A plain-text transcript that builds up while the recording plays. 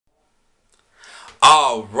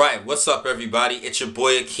Alright, what's up everybody? It's your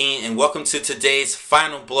boy Akeem and welcome to today's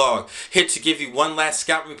final blog. Here to give you one last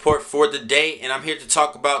scout report for the day, and I'm here to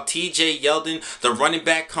talk about TJ Yeldon, the running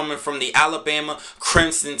back coming from the Alabama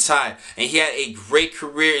Crimson Tide. And he had a great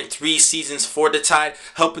career in 3 seasons for the Tide,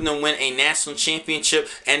 helping them win a national championship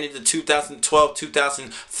and in the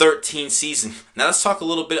 2012-2013 season. Now let's talk a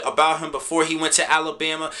little bit about him before he went to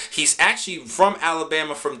Alabama. He's actually from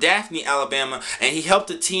Alabama, from Daphne, Alabama, and he helped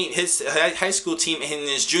the team, his high school team in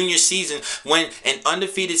his junior season, win an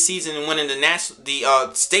undefeated season and winning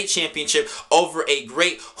the state championship over a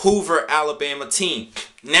great Hoover, Alabama team.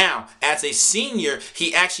 Now, as a senior,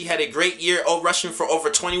 he actually had a great year, rushing for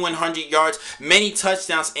over 2,100 yards, many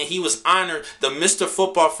touchdowns, and he was honored the Mr.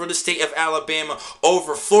 Football for the state of Alabama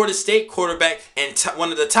over Florida State quarterback and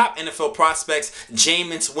one of the top NFL prospects,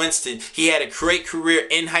 Jameis Winston. He had a great career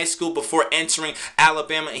in high school before entering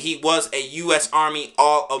Alabama, and he was a U.S. Army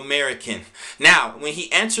All-American. Now, when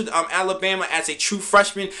he entered Alabama as a true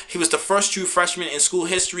freshman, he was the first true freshman in school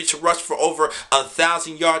history to rush for over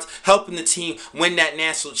 1,000 yards, helping the team win that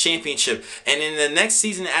national championship. And in the next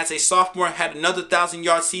season as a sophomore, had another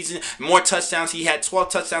 1,000-yard season, more touchdowns. He had 12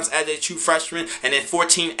 touchdowns as a true freshman and then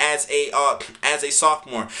 14 as a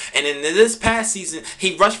sophomore. And in this past season,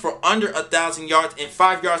 he rushed for under 1,000 yards and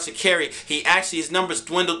 5 yards to carry. His numbers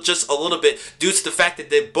dwindled just a little bit due to the fact that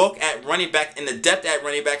the bulk at running back and the depth at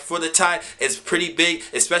running back for the Tide is pretty big,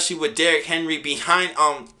 especially with Derrick Henry behind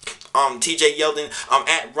TJ Yeldon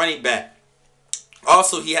at running back.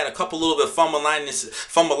 Also, he had a couple little bit of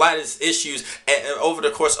fumbleitis issues over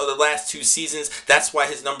the course of the last 2 seasons. That's why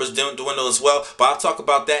his numbers don't dwindle as well. But I'll talk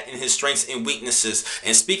about that in his strengths and weaknesses.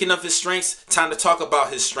 And speaking of his strengths, time to talk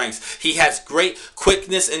about his strengths. He has great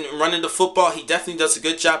quickness in running the football. He definitely does a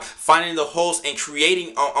good job finding the holes and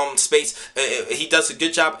creating space. He does a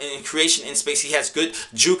good job in creation in space. He has good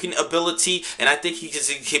juking ability, and I think he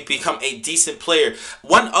can become a decent player.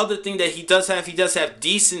 One other thing that he does have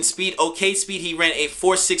decent speed, okay speed. He ran a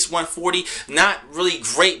 4.6 140, not really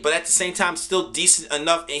great, but at the same time still decent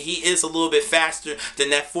enough, and he is a little bit faster than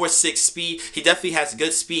that 4.6 speed. He definitely has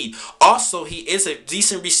good speed. Also, he is a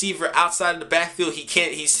decent receiver outside of the backfield. He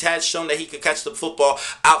has shown that he can catch the football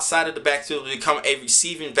outside of the backfield to become a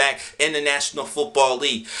receiving back in the National Football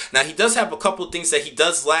League. Now, he does have a couple of things that he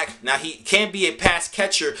does lack. Now, he can be a pass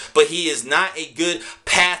catcher, but he is not a good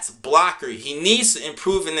pass blocker. He needs to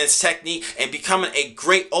improve in his technique and becoming a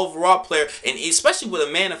great overall player, and especially with a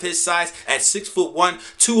man of his size at 6'1",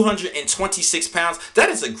 226 pounds. That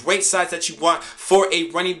is a great size that you want for a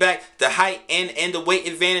running back. The height and the weight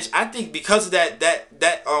advantage. I think because of that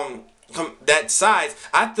size,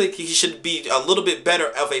 I think he should be a little bit better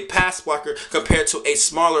of a pass blocker compared to a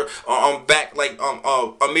smaller back like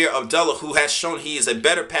Amir Abdullah, who has shown he is a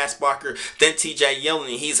better pass blocker than TJ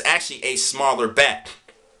Yeldon. He's actually a smaller back.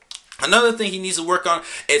 Another thing he needs to work on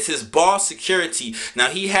is his ball security. Now,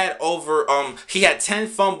 he had 10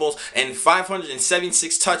 fumbles and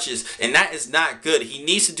 576 touches, and that is not good. He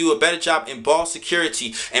needs to do a better job in ball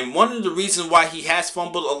security. And one of the reasons why he has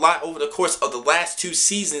fumbled a lot over the course of the last 2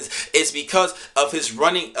 seasons is because of his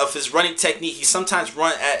running technique. He sometimes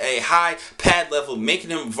run at a high pad level, making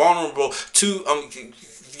him vulnerable to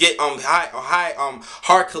get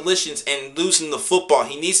hard collisions and losing the football.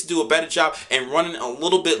 He needs to do a better job in running a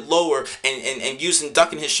little bit lower and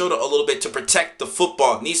ducking his shoulder a little bit to protect the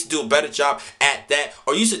football. He needs to do a better job at that,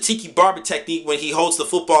 or use a Tiki Barber technique when he holds the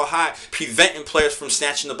football high, preventing players from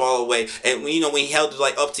snatching the ball away. And when he held it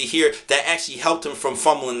like up to here, that actually helped him from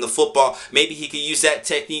fumbling the football. Maybe he could use that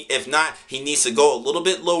technique. If not, he needs to go a little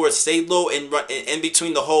bit lower, stay low and run in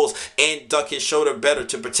between the holes and duck his shoulder better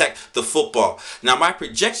to protect the football. Now, my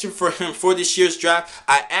projection for him for this year's draft,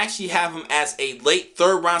 I actually have him as a late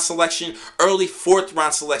 3rd round selection, early 4th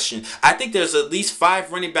round selection. I think there's at least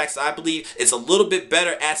 5 running backs I believe is a little bit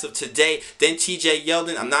better as of today than TJ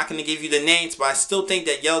Yeldon. I'm not going to give you the names, but I still think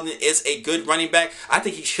that Yeldon is a good running back. I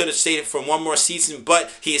think he should have stayed for one more season, but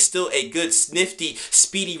he is still a good, snifty,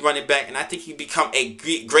 speedy running back, and I think he become a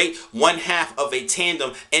great one half of a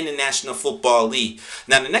tandem in the National Football League.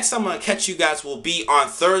 Now, the next time I'm going to catch you guys will be on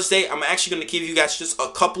Thursday. I'm actually going to give you guys just a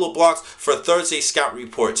couple of blogs for Thursday scout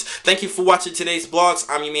reports. Thank you for watching today's blogs.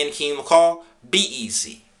 I'm your man, Akeem McCall. Be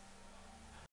easy.